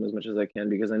and love them as much as I can,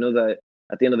 because I know that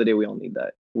at the end of the day we all need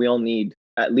that. We all need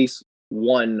at least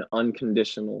one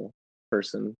unconditional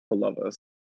person to love us,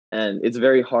 and it's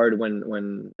very hard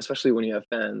when especially when you have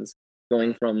fans,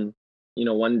 going from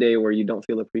one day where you don't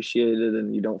feel appreciated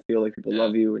and you don't feel like people Yeah.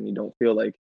 love you and you don't feel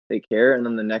like they care, and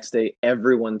then the next day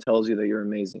everyone tells you that you're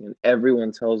amazing and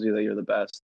everyone tells you that you're the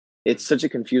best. It's such a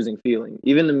confusing feeling.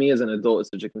 Even to me as an adult, it's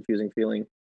such a confusing feeling.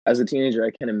 As a teenager, I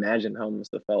can't imagine how it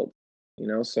must have felt.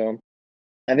 So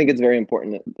I think it's very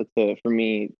important for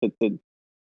me to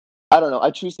I don't know.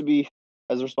 I choose to be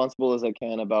as responsible as I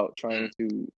can about trying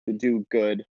Mm. to do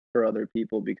good for other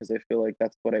people, because I feel like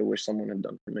that's what I wish someone had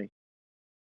done for me.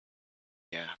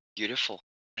 Yeah, beautiful.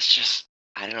 It's just,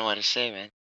 I don't know what to say, man.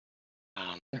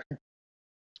 Um,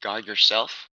 guard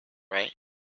yourself, right?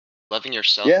 Loving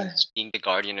yourself Yeah, means being the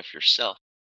guardian of yourself,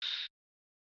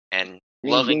 and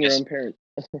means loving being your is, own parent.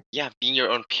 yeah, being your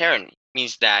own parent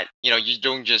means that you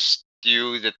don't just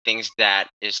do the things that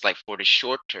is like for the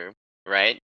short term,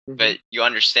 right? Hmm. But you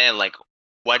understand like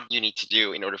what you need to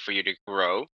do in order for you to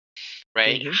grow,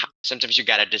 right? Hmm. Sometimes you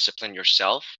gotta discipline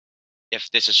yourself. If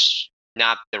this is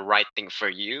not the right thing for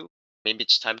you, maybe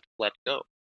it's time to let go.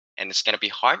 And it's gonna be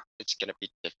hard, it's gonna be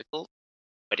difficult,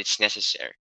 but it's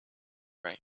necessary,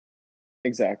 right?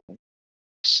 Exactly.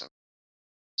 So,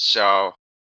 so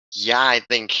yeah, I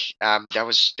think that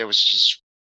was just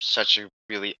such a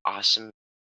really awesome.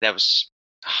 That was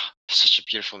such a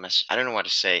beautiful message. I don't know what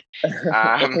to say.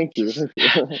 Well, Um, thank you. Thank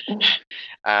you.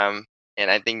 and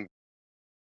I think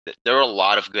there are a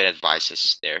lot of good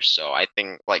advices there. So I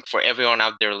think like for everyone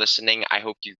out there listening, I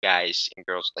hope you guys and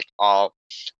girls like all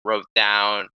wrote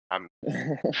down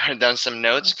wrote down some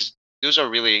notes, because those are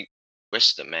really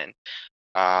wisdom, man.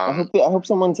 Um, I hope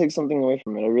someone takes something away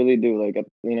from it. I really do. Like at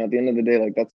the end of the day,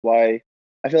 like that's why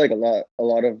I feel like a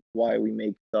lot of why we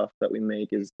make stuff that we make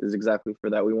is exactly for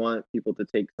that. We want people to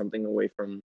take something away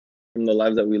from the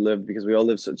lives that we live, because we all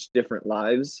live such different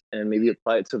lives, and maybe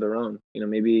apply it to their own.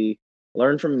 Maybe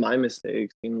learn from my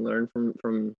mistakes, learn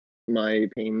from my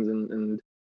pains and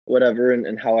whatever,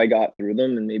 and how I got through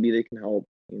them, and maybe they can help.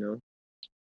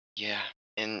 yeah,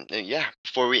 and yeah,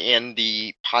 before we end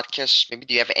the podcast, maybe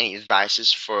do you have any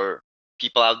advices for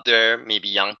people out there, maybe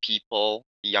young people,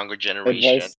 the younger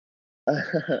generation? Advice.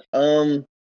 um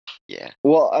Yeah.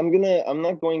 well, I'm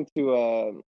not going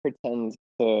to pretend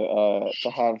to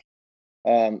have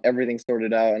everything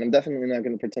sorted out, and I'm definitely not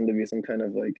going to pretend to be some kind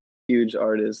of like huge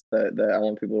artist that I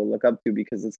want people to look up to,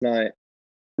 because it's not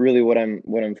really what I'm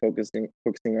focusing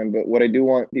on. But what I do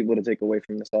want people to take away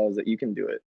from this all is that you can do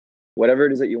it. Whatever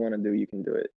it is that you want to do, you can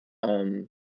do it. Um,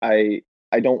 I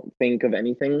I don't think of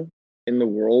anything in the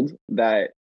world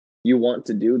that you want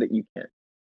to do that you can't.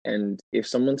 And if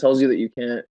someone tells you that you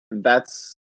can't,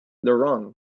 they're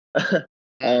wrong.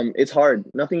 Mm, It's hard.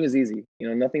 Nothing is easy.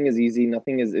 Nothing is easy.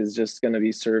 Nothing is just going to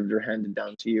be served or handed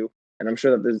down to you. And I'm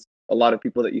sure that there's a lot of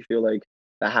people that you feel like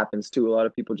that happens to. A lot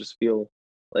of people just feel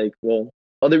like, well,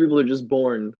 other people are just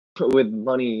born with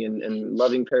money and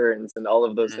loving parents and all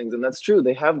of those mm, things. And that's true.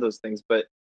 They have those things, but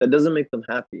that doesn't make them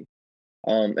happy.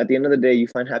 At the end of the day, you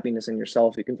find happiness in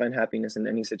yourself. You can find happiness in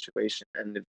any situation.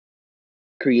 And if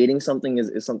creating something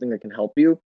is something that can help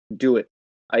you, do it.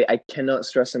 I cannot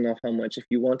stress enough how much, if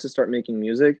you want to start making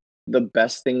music, the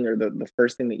best thing, or the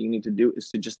first thing that you need to do, is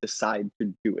to just decide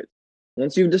to do it.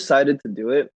 Once you've decided to do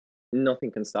it, nothing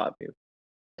can stop you.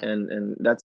 mm. And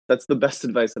that's the best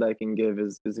advice that I can give,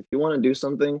 is if you want to do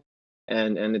something,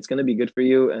 and it's going to be good for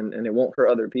you, and it won't hurt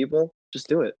other people, just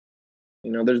do it.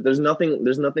 There's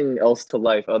nothing else to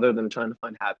life other than trying to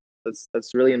find happiness.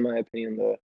 That's really, in my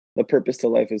opinion, the purpose to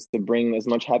life, is to bring as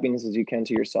much happiness as you can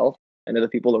to yourself and to the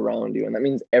people around you. And that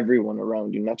means everyone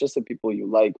around you, not just the people you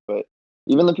like, but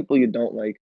even the people you don't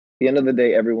like. At the end of the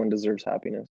day, everyone deserves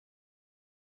happiness.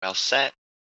 Well said.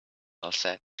 Well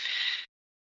said.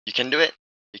 You can do it.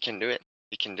 You can do it.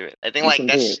 You can do it. I think You like can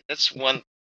do it.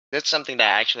 that's something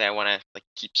that actually I wanna like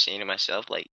keep saying to myself.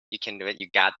 Like you can do it. You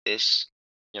got this.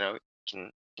 You can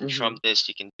Hmm. trump this.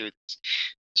 You can do this.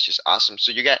 It's just awesome.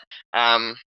 So you got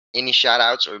um any shout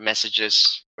outs or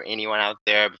messages for anyone out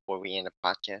there before we end the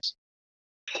podcast?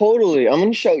 Totally. I'm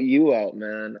gonna shout you out,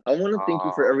 man. I want to thank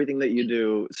you for Oh, everything that you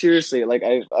do. Seriously, like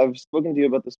I've spoken to you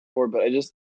about this before, but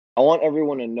I want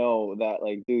everyone to know that,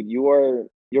 like, dude, you're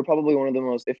probably one of the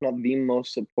most, if not the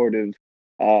most supportive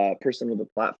person with a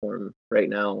platform right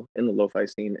now in the lo-fi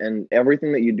scene, and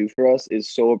everything that you do for us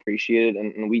is so appreciated.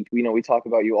 And we know we talk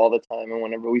about you all the time, and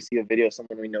whenever we see a video of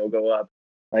someone we know go up,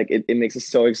 like it makes us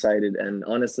so excited. And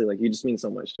honestly, like you just mean so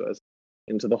much to us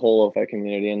and to the whole lo-fi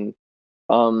community. And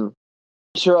um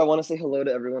sure, I want to say hello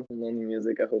to everyone from Lonely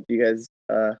Music. I hope you guys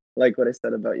like what I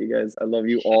said about you guys. I love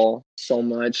you all so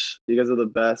much. You guys are the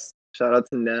best. Shout out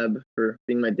to Neb for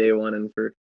being my day one and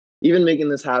for even making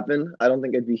this happen. I don't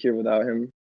think I'd be here without him.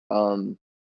 Um,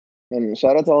 and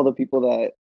shout out to all the people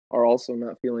that are also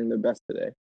not feeling their best today.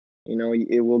 You know,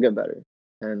 it will get better.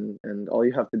 And all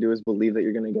you have to do is believe that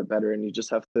you're going to get better, and you just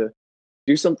have to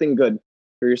do something good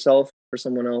for yourself, for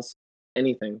someone else,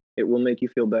 anything. It will make you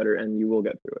feel better and you will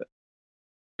get through it.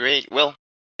 Great. Well,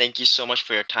 thank you so much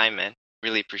for your time, man.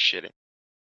 Really appreciate it.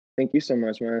 Thank you so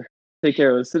much, man. Take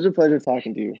care. It was such a pleasure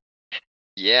talking to you.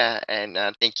 Yeah, and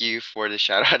thank you for the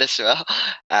shout out as well.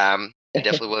 I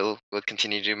definitely will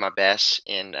continue to do my best,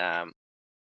 and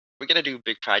we're gonna do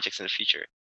big projects in the future.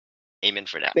 Amen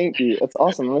for that. Thank you. That's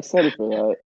awesome. I'm excited for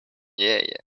that. Yeah,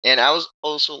 yeah. And I was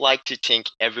also like to thank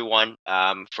everyone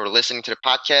for listening to the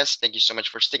podcast. Thank you so much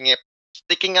for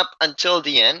sticking up until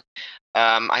the end.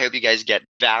 I hope you guys get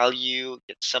value,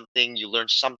 get something. You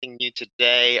learned something new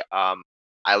today.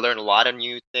 I learned a lot of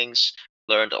new things,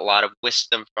 learned a lot of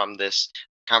wisdom from this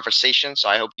conversation. So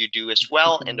I hope you do as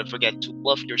well. And don't forget to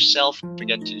love yourself. Don't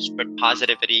forget to spread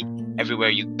positivity everywhere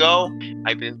you go.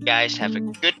 I hope you guys have a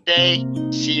good day.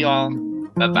 See y'all.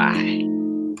 Bye-bye.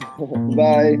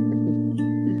 Bye.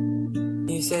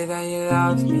 You say that you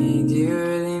love me, do you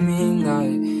really mean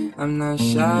that? I'm not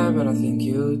sure, but I think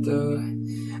you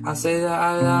do. I say that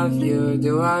I love you,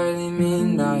 do I really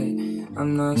mean that?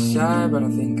 I'm not sure, but I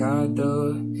think I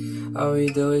do. All we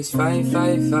do is fight,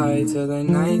 fight, fight till the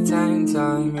nighttime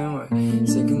time, and we're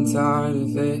sick and tired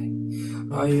of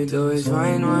it. All you do is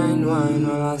whine, whine, whine,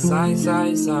 while I sigh,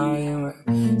 sigh, sigh, and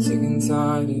we're sick and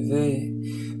tired of it.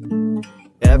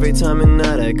 Every time at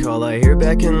night I call, I hear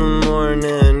back in the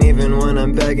morning. Even when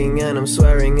I'm begging and I'm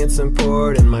swearing it's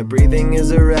important. My breathing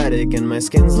is erratic and my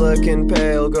skin's looking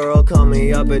pale. Girl, call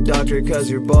me up a doctor cause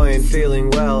your boy ain't feeling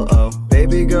well. Oh,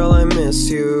 baby girl, I miss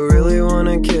you, really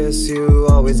wanna kiss you.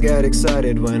 Always get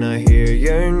excited when I hear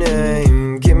your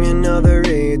name. Give me another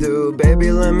redo,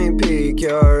 baby, let me pique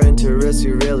your interest.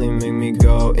 You really make me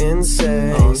go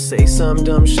insane. I'll say some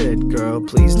dumb shit, girl,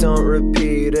 please don't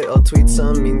repeat it. I'll tweet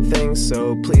some mean things,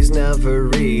 so please never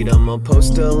read. I'ma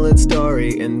post a lit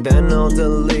story and then I'll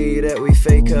delete it. We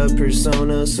fake a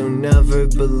persona, so never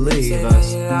believe us.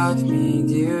 Say that you love me,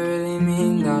 do you really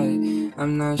mean that?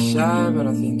 I'm not sure, but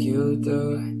I think you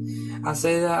do. I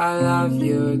say that I love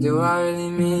you, do I really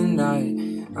mean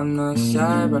that? I'm not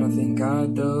sure, but I think I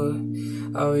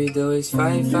do. All we do is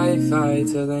fight, fight, fight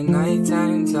till the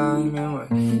nighttime time, and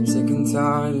we're sick and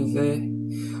tired of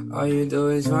it. All you do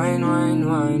is whine, whine,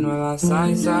 whine, while I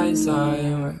sigh, sigh, sigh,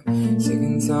 and we're sick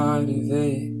and tired of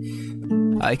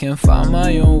it. I can find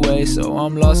my own way, so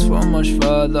I'm lost for much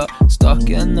further. Stuck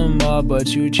in the mud,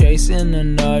 but you chasing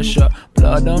inertia.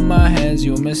 Blood on my hands,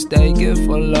 you mistake it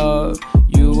for love.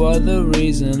 You are the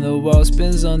reason the world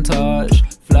spins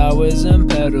untouched. Flowers and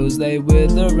petals, they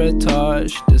wither at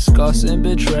touch. Discussing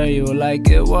betrayal like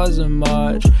it wasn't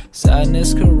much.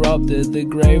 Sadness corrupted, the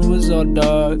grave was all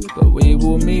dark. But we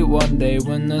will meet one day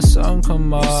when the sun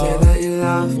come up. You say that you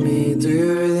love me, do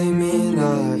you really mean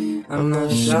that? I'm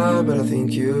not sure, but I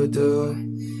think you do.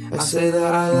 I say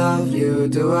that I love you,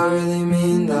 do I really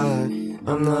mean that?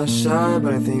 I'm not sure,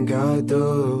 but I think I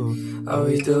do. All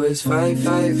we do is fight,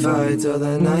 fight, fight till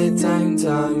the nighttime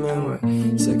time, and we're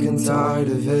sick and tired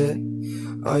of it.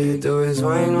 All you do is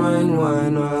whine, whine,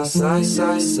 whine, while I sigh,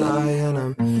 sigh, sigh, and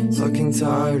I'm fucking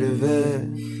tired of it.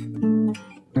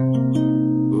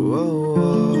 Whoa.